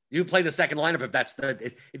 You play the second lineup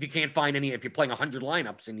if you can't find any, if you're playing 100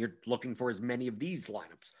 lineups and you're looking for as many of these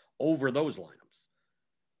lineups over those lineups.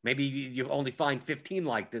 Maybe you only find 15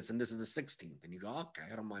 like this and this is the 16th. And you go, okay,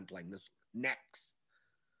 I don't mind playing this next.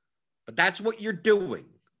 But that's what you're doing.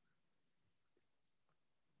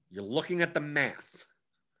 You're looking at the math.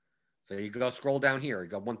 So you go scroll down here. You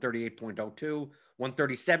go 138.02,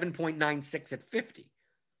 137.96 at 50.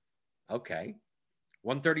 Okay.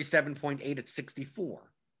 137.8 at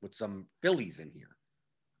 64. With some Phillies in here.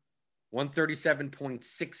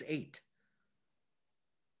 137.68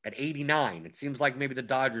 at 89. It seems like maybe the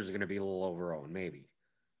Dodgers are going to be a little over-owned, maybe.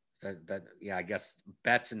 Yeah, I guess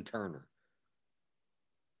Betts and Turner.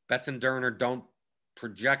 Betts and Turner don't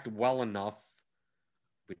project well enough.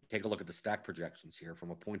 We take a look at the stack projections here from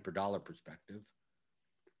a point per dollar perspective.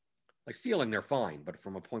 Like ceiling, they're fine, but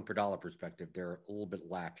from a point per dollar perspective, they're a little bit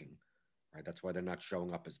lacking. Right? That's why they're not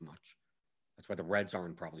showing up as much. That's why the Reds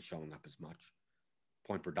aren't probably showing up as much,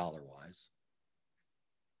 point per dollar wise.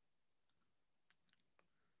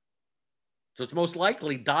 So it's most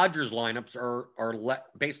likely Dodgers lineups are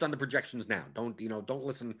based on the projections now. Don't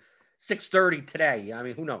listen. 6:30 today. I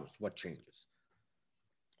mean, who knows what changes?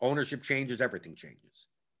 Ownership changes, everything changes.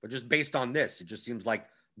 But just based on this, it just seems like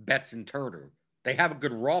Betts and Turner, they have a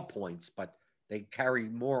good raw points, but they carry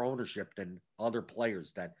more ownership than other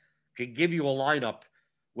players that can give you a lineup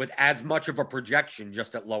with as much of a projection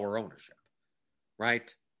just at lower ownership,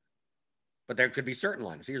 right? But there could be certain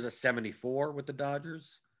lineups. Here's a 74 with the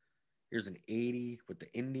Dodgers. Here's an 80 with the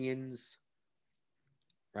Indians,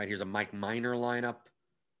 right? Here's a Mike Minor lineup,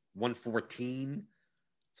 114.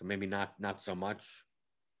 So maybe not so much.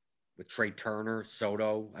 With Trey Turner,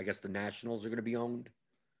 Soto, I guess the Nationals are going to be owned.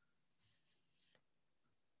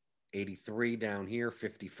 83 down here,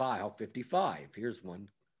 55. Oh, 55. Here's one.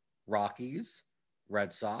 Rockies.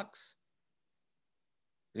 Red Sox.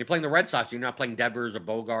 And you're playing the Red Sox. You're not playing Devers or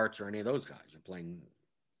Bogarts or any of those guys. You're playing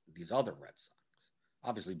these other Red Sox.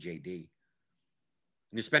 Obviously, JD. And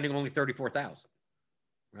you're spending only $34,000,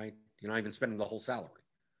 right? You're not even spending the whole salary.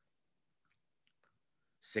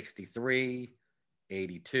 63,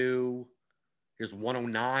 82. Here's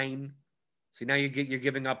 109. See, now you're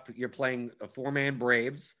giving up. You're playing a 4-man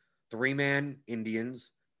Braves, 3-man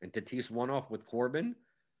Indians, and Tatis 1 off with Corbin.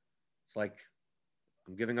 It's like,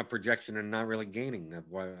 I'm giving up projection and not really gaining.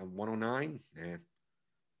 109,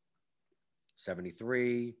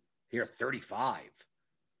 73, here 35,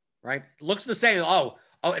 right? Looks the same. Oh,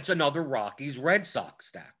 it's another Rockies Red Sox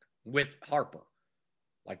stack with Harper.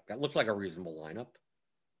 Like that looks like a reasonable lineup.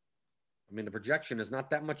 I mean, the projection is not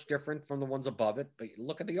that much different from the ones above it, but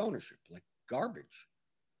look at the ownership, like garbage.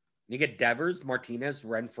 You get Devers, Martinez,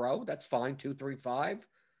 Renfroe. That's fine. 2, 3, 5.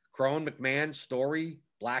 Crone, McMahon, Story,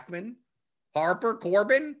 Blackman. Harper,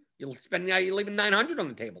 Corbin, you're leaving $900 on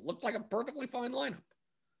the table. Looks like a perfectly fine lineup.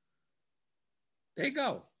 There you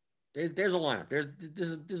go. There's a lineup. This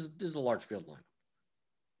is a large field lineup.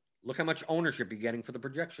 Look how much ownership you're getting for the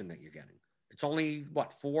projection that you're getting. It's only,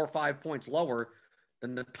 4 or 5 points lower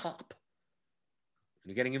than the top. And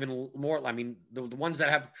you're getting even more. I mean, the ones that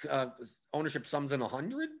have ownership sums in the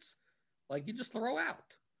hundreds, like you just throw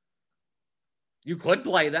out. You could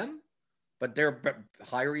play them, but they're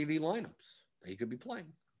higher EV lineups that you could be playing.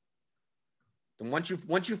 And once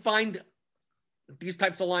you find these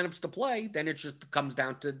types of lineups to play, then it just comes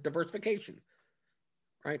down to diversification,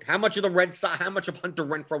 right? How much of Hunter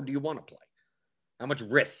Renfroe do you want to play? How much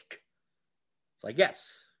risk? It's like,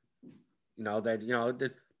 yes,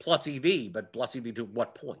 the plus EV, but plus EV to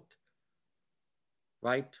what point,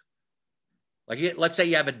 right? Like, let's say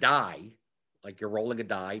you have a die, like you're rolling a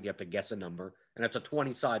die, you have to guess a number, and it's a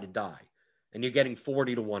 20-sided die, and you're getting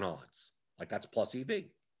 40 to 1 odds. Like, that's plus EV.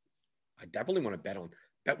 I definitely want to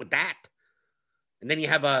bet with that. And then you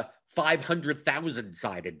have a 500,000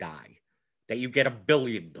 sided die that you get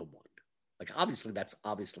 1,000,000,000 to 1. Like, obviously, that's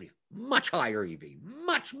obviously much higher EV,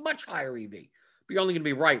 much, much higher EV. But you're only going to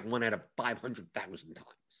be right 1 out of 500,000 times.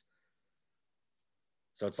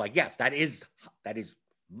 So it's like, yes, that is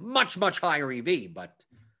much, much higher EV, but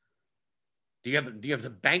do you have the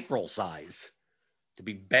bankroll size to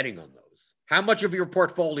be betting on those? How much of your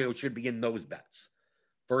portfolio should be in those bets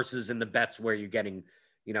versus in the bets where you're getting,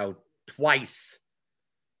 twice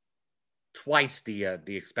the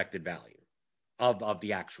expected value of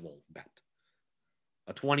the actual bet?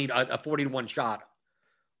 A 40 to 1 shot,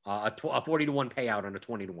 a 40 to 1 payout on a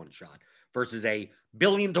 20 to 1 shot versus a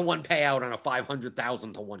 1,000,000,000 to 1 payout on a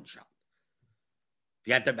 500,000 to 1 shot.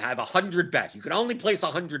 You have to have 100 bets. You can only place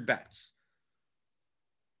 100 bets.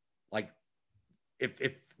 Like, if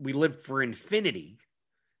we lived for infinity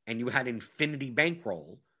and you had infinity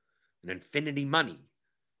bankroll and infinity money,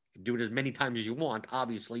 you can do it as many times as you want.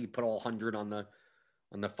 Obviously, you put all 100 on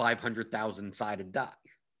the 500,000 sided die,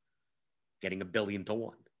 getting 1,000,000,000 to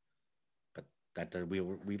 1. But that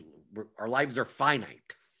our lives are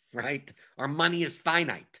finite, right? Our money is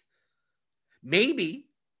finite. Maybe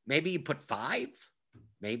you put 5,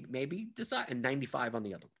 maybe decide, and 95 on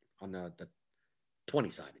the other, on the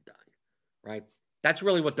 20-sided die, right? That's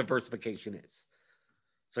really what diversification is.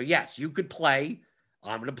 So yes, you could play,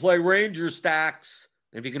 I'm going to play Ranger stacks.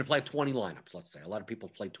 And if you're going to play 20 lineups, let's say, a lot of people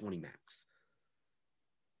play 20 max.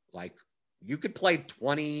 Like, you could play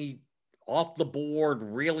 20 off the board,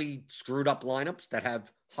 really screwed up lineups that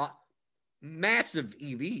have massive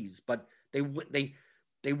EVs, but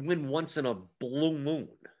they win once in a blue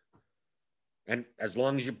moon. And as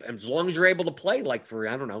long as you're able to play, like, for,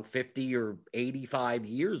 I don't know, 50 or 85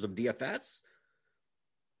 years of DFS,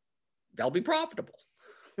 they'll be profitable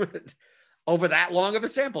over that long of a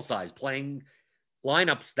sample size, playing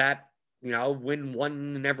lineups that, win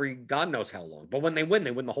one in every God knows how long. But when they win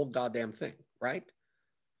the whole goddamn thing, right?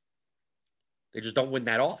 They just don't win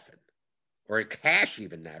that often, or cash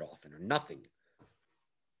even that often, or nothing.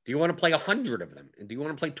 Do you want to play 100 of them? And do you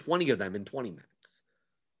want to play 20 of them in 20 max?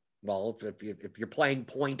 Well, if you're playing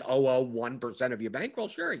 0.001% of your bankroll,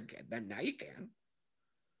 sure, you can. Then now you can.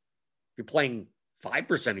 If you're playing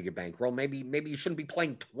 5% of your bankroll, maybe you shouldn't be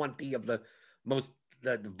playing 20 of the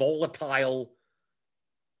volatile,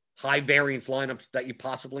 high variance lineups that you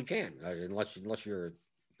possibly can, unless you're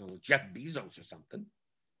Jeff Bezos or something.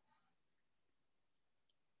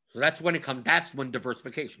 So that's when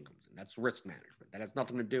diversification comes in. That's risk management. That has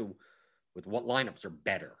nothing to do with what lineups are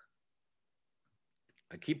better.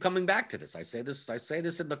 I keep coming back to this. I say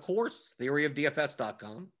this in the course,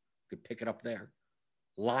 theoryofdfs.com. You could pick it up there.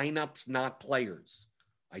 Lineups, not players.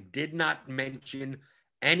 I did not mention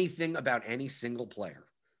anything about any single player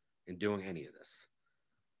in doing any of this.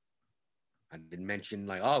 I didn't mention,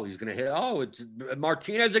 like, he's going to hit, it's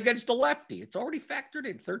Martinez against the lefty. It's already factored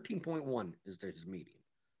in. 13.1 is his median.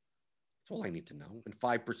 That's all I need to know. And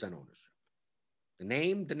 5% ownership. The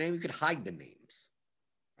name, you could hide the names.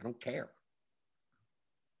 I don't care.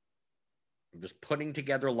 I'm just putting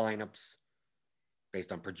together lineups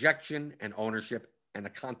based on projection and ownership and the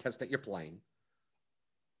contest that you're playing.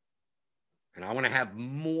 And I want to have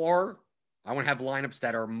more. I want to have lineups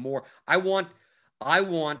that are more. I want,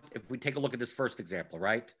 if we take a look at this first example,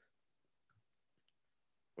 right?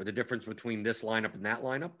 Or the difference between this lineup and that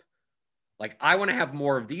lineup. Like, I want to have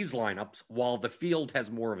more of these lineups while the field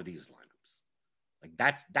has more of these lineups. Like,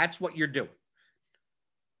 that's what you're doing.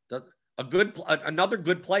 Another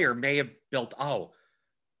good player may have built,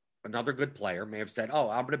 another good player may have said,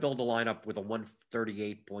 I'm going to build a lineup with a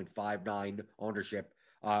 138.59 ownership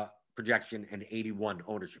projection and 81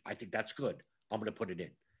 ownership. I think that's good. I'm going to put it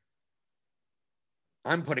in.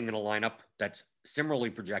 I'm putting in a lineup that's similarly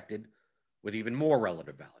projected with even more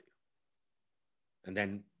relative value. And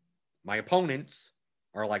then my opponents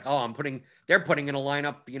are like, they're putting in a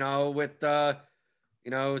lineup, with,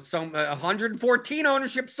 some 114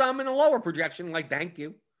 ownership, some in a lower projection. Like, thank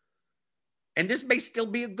you. And this may still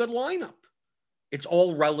be a good lineup. It's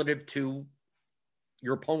all relative to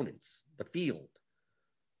your opponents, the field.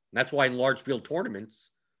 And that's why in large field tournaments,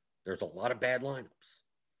 there's a lot of bad lineups.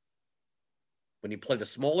 When you play the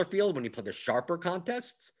smaller field, when you play the sharper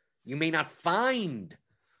contests, you may not find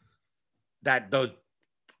those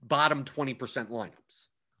bottom 20% lineups.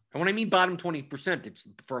 And when I mean bottom 20%, it's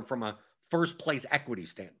from a first place equity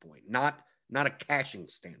standpoint, not a cashing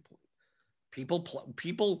standpoint. There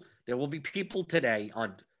will be people today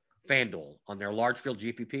on FanDuel on their large field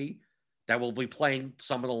GPP that will be playing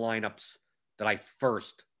some of the lineups that I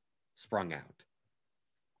first sprung out.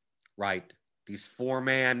 Right? These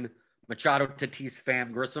 4-man Machado, Tatis,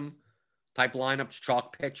 Pham, Grissom type lineups,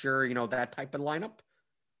 chalk pitcher, that type of lineup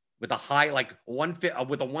with a high, like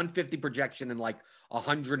with a 150 projection and like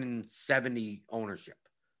 170 ownership.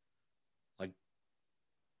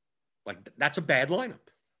 Like that's a bad lineup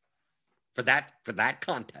for that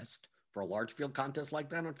contest, for a large field contest like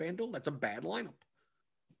that on FanDuel. That's a bad lineup.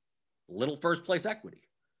 Little first place equity,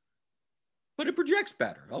 but it projects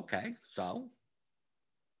better. Okay, so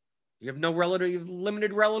you have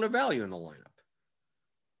limited relative value in the lineup.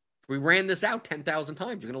 If we ran this out 10,000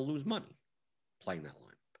 times, you're going to lose money playing that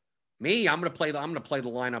lineup. Me, I'm going to play the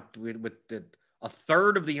lineup with a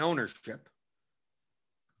third of the ownership,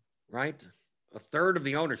 right? A third of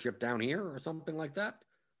the ownership down here or something like that.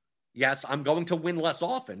 Yes, I'm going to win less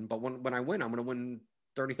often, but when I win, I'm going to win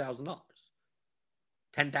 $30,000,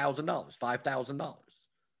 $10,000, $5,000.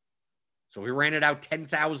 So we ran it out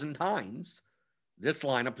 10,000 times. This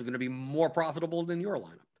lineup is going to be more profitable than your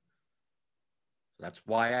lineup. That's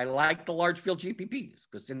why I like the large field GPPs,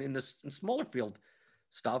 because in smaller field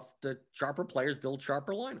stuff, the sharper players build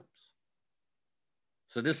sharper lineups.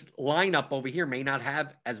 So this lineup over here may not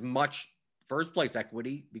have as much first place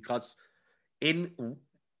equity because in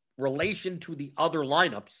relation to the other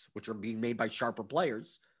lineups, which are being made by sharper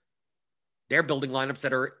players, they're building lineups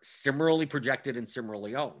that are similarly projected and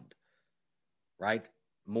similarly owned, right?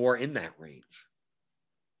 More in that range.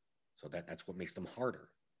 So that's what makes them harder.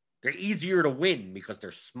 They're easier to win because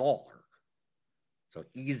they're smaller. So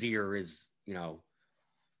easier is, you'll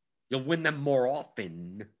win them more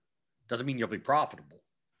often. Doesn't mean you'll be profitable.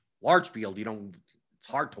 Large field, it's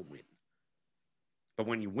hard to win. But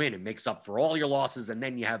when you win, it makes up for all your losses, and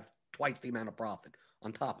then you have twice the amount of profit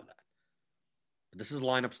on top of that. But this is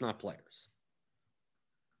lineups, not players.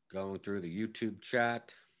 Going through the YouTube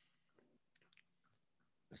chat.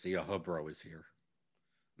 I see a Hubro is here.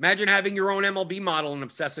 Imagine having your own MLB model and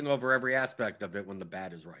obsessing over every aspect of it when the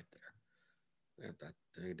bat is right there.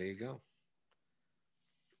 There you go.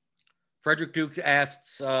 Frederick Duke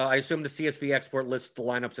asks, I assume the CSV export lists the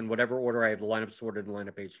lineups in whatever order I have the lineup sorted in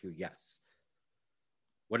lineup HQ. Yes.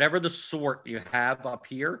 Whatever the sort you have up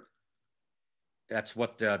here, that's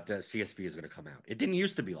what the CSV is going to come out. It didn't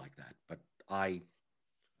used to be like that, but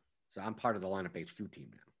so I'm part of the lineup HQ team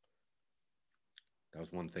now. That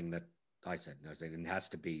was one thing that I said. It has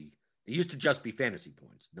to be, it used to just be fantasy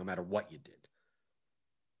points, no matter what you did.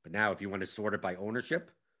 But now if you want to sort it by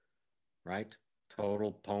ownership, right?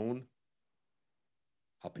 Total pwn,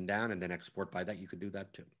 up and down, and then export by that, you could do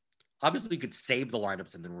that too. Obviously, you could save the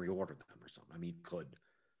lineups and then reorder them or something. I mean, you could.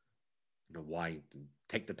 Why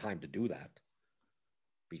take the time to do that?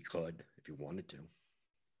 But you could if you wanted to.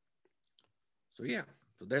 So yeah,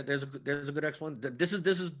 so there's a good explanation.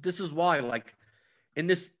 This is why, like, in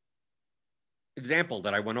this example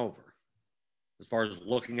that I went over, as far as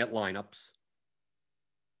looking at lineups,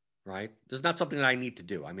 right? This is not something that I need to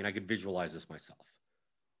do. I mean, I could visualize this myself.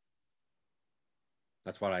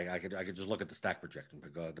 That's what I could just look at the stack projection.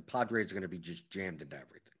 Because the Padres are going to be just jammed into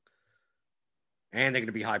everything, and they're going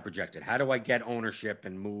to be high projected. How do I get ownership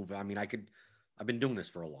and move? I mean, I've been doing this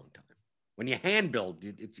for a long time. When you hand build,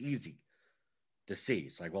 it's easy to see.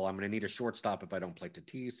 It's like, well, I'm going to need a shortstop if I don't play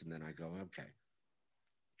Tatis, and then I go, okay,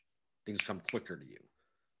 things come quicker to you.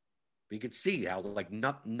 But you can see how, like,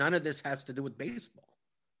 none of this has to do with baseball.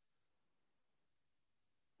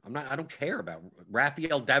 I don't care about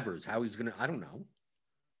Rafael Devers, how he's going to, I don't know.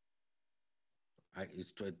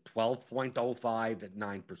 He's 12.05 at 9%,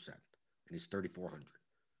 and he's 3,400, and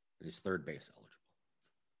he's third base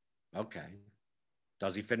eligible. Okay.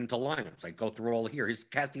 Does he fit into lineups? I go through all here. He's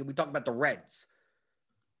Castellanos. We talk about the Reds.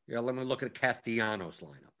 Yeah, let me look at Castellanos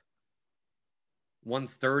lineup.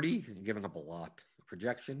 130, giving up a lot.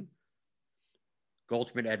 Projection.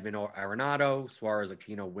 Goldschmidt, Edmund, Arenado, Suarez,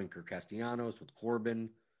 Aquino, Winker, Castellanos with Corbin.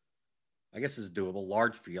 I guess it's doable.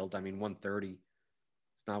 Large field. I mean, 130.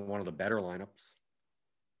 It's not one of the better lineups.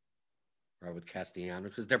 Right, with Castellanos,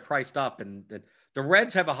 because they're priced up, and the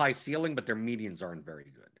Reds have a high ceiling, but their medians aren't very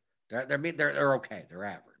good. They're okay. They're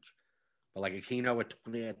average. But like Aquino at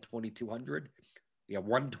 2,200, yeah,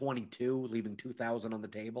 122, leaving 2,000 on the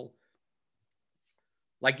table.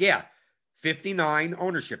 Like, yeah, 59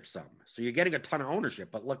 ownership sum. So you're getting a ton of ownership,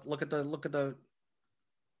 but look at the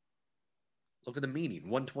median,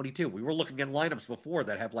 122. We were looking at lineups before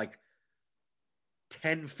that have like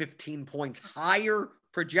 10, 15 points higher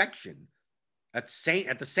projection at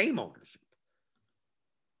the same ownership.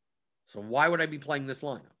 So why would I be playing this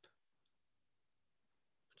lineup?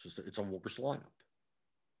 It's a worse lineup.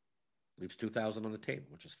 Leaves 2,000 on the table,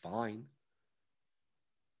 which is fine.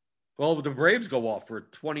 Well, the Braves go off for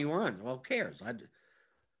 21. Well, who cares?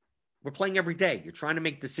 We're playing every day. You're trying to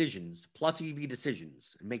make decisions, plus EV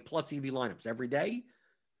decisions, and make plus EV lineups every day.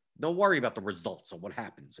 Don't worry about the results of what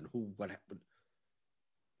happens and what happened.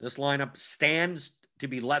 This lineup stands to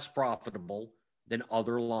be less profitable than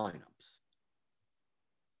other lineups.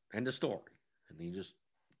 End of story. And you just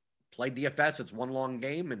play DFS. It's one long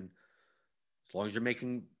game, and as long as you're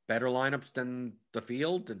making better lineups than the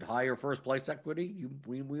field and higher first place equity, you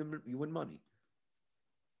win money.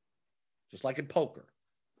 Just like in poker.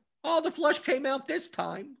 Oh, the flush came out this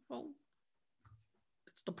time. Well,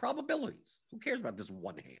 it's the probabilities. Who cares about this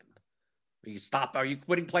one hand? You stop. Are you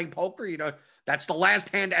quitting playing poker? You know, that's the last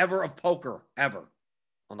hand ever of poker ever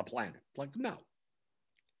on the planet. Like, no.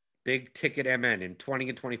 Big ticket MN in 20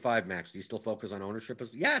 and 25 max. Do you still focus on ownership?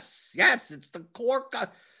 Yes. It's the core.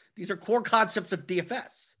 These are core concepts of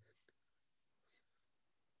DFS.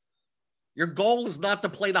 Your goal is not to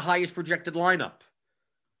play the highest projected lineup.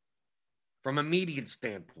 From a median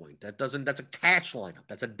standpoint, that's a cash lineup.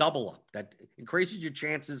 That's a double up. That increases your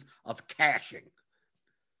chances of cashing.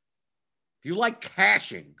 If you like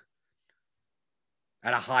cashing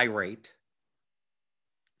at a high rate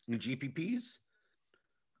in GPPs,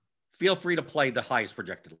 feel free to play the highest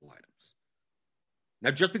projected lineups. Now,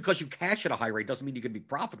 just because you cash at a high rate doesn't mean you can be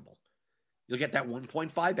profitable. You'll get that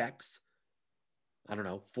 1.5x,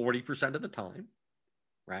 40% of the time,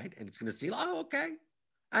 right? And it's going to see, oh, okay.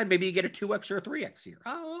 And maybe you get a 2x or a 3x here.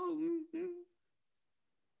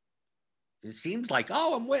 It seems like,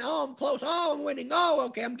 I'm close. I'm winning.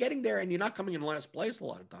 Okay, I'm getting there. And you're not coming in last place a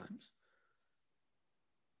lot of times.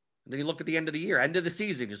 And then you look at the end of the year, end of the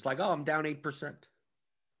season, it's like, I'm down 8%.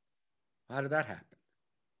 How did that happen?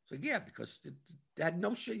 So, yeah, because it had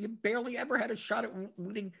no shit. You barely ever had a shot at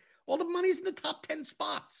winning. All the money's in the top 10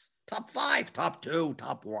 spots. Top 5, top 2,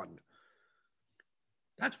 top 1.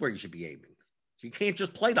 That's where you should be aiming. So you can't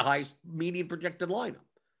just play the highest median projected lineup.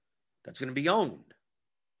 That's going to be owned.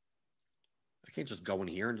 I can't just go in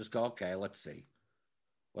here and just go, okay, let's see.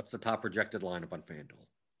 What's the top projected lineup on FanDuel?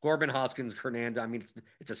 Corbin, Hoskins, Hernandez. I mean,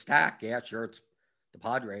 it's a stack. Yeah, sure, it's the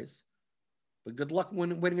Padres. But good luck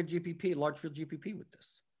winning a GPP, large field GPP with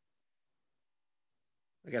this.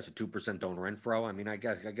 I guess a 2% owner Renfro. I mean, I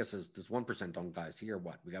guess there's 1% owned guys here.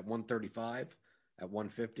 What? We got 135 at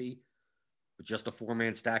 150 with just a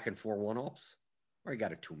 4-man stack and 4 one-offs. Or you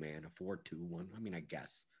got a 2-man, a 4-2-1. I mean, I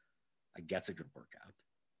guess it could work out.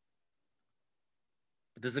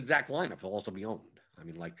 But this exact lineup will also be owned. I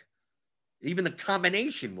mean, like, even the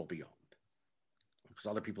combination will be owned because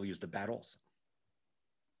other people use the bat also.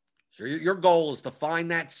 So your goal is to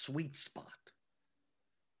find that sweet spot.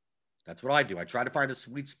 That's what I do. I try to find a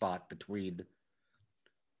sweet spot between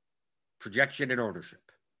projection and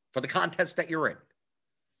ownership for the contest that you're in.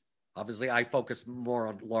 Obviously, I focus more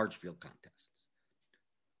on large field contests.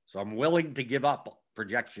 So I'm willing to give up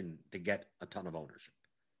projection to get a ton of ownership,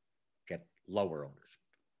 get lower ownership.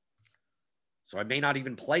 So I may not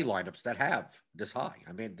even play lineups that have this high.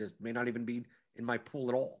 I mean, this may not even be in my pool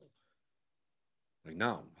at all. Like,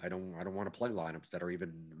 no, I don't want to play lineups that are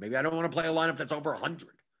even, maybe I don't want to play a lineup that's over 100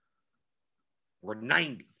 or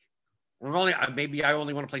 90. Or maybe I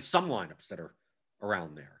only want to play some lineups that are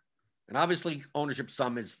around there. And obviously ownership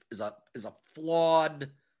sum is a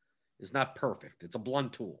flawed, is not perfect. It's a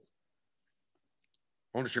blunt tool.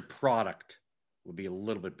 Ownership product would be a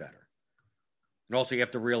little bit better. And also you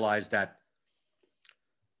have to realize that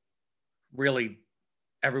really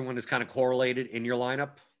everyone is kind of correlated in your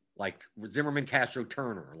lineup. Like Zimmerman, Castro,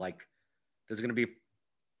 Turner. Like there's going to be,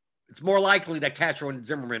 it's more likely that Castro and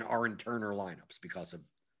Zimmerman are in Turner lineups because of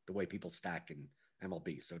the way people stack in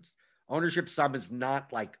MLB. So it's ownership sum is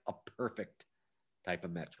not like a perfect type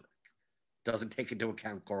of metric. It doesn't take into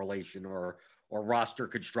account correlation or roster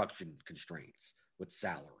construction constraints with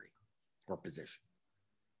salary or position.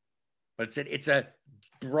 But it's a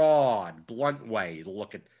broad, blunt way to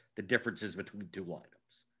look at the differences between two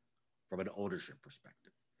lineups from an ownership perspective.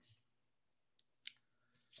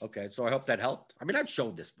 Okay, so I hope that helped. I mean, I've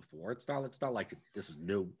showed this before. It's not like this is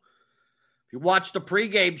new. If you watch the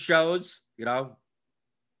pregame shows, you'll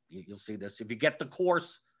see this. If you get the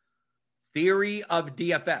course Theory of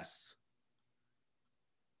DFS,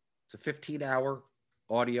 it's a 15-hour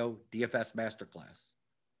audio DFS masterclass.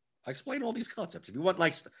 I explain all these concepts. If you want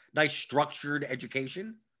nice structured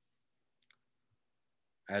education,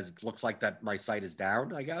 as it looks like that my site is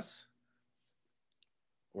down, I guess,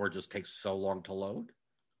 or it just takes so long to load.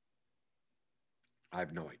 I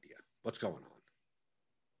have no idea what's going on.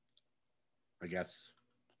 I guess,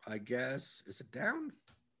 is it down?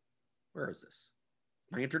 Where is this?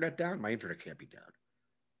 My internet down? My internet can't be down.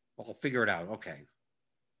 Well, I'll figure it out. Okay.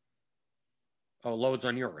 Oh, loads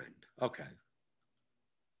on your end. Okay.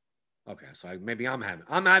 Okay, so maybe I'm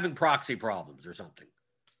having proxy problems or something.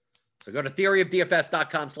 So go to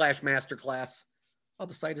theoryofdfs.com/masterclass. Oh,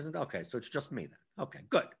 the site isn't okay. So it's just me then. Okay,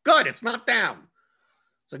 good. It's not down.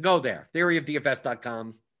 So go there,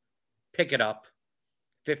 theoryofdfs.com. Pick it up.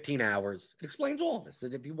 15 hours. It explains all of this.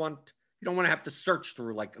 If you don't want to have to search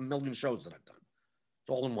through like a million shows that I've done. It's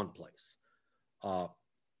all in one place. And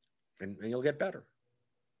you'll get better,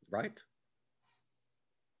 right?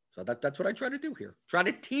 So that's what I try to do here. Try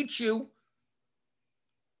to teach you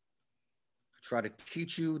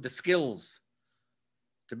the skills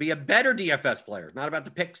to be a better DFS player. Not about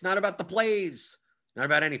the picks, not about the plays, not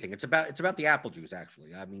about anything. It's about the apple juice,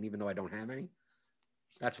 actually. I mean, even though I don't have any,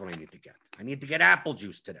 that's what I need to get. I need to get apple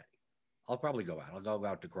juice today. I'll probably go out. I'll go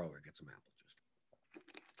out to Kroger and get some apple juice.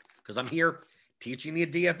 Because I'm here teaching the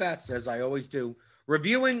DFS, as I always do.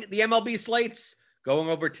 Reviewing the MLB slates, going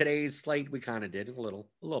over today's slate. We kind of did a little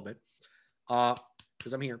bit.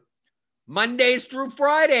 Because I'm here. Mondays through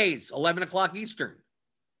Fridays, 11 o'clock Eastern.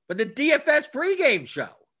 For the DFS pregame show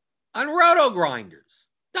on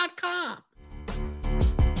rotogrinders.com.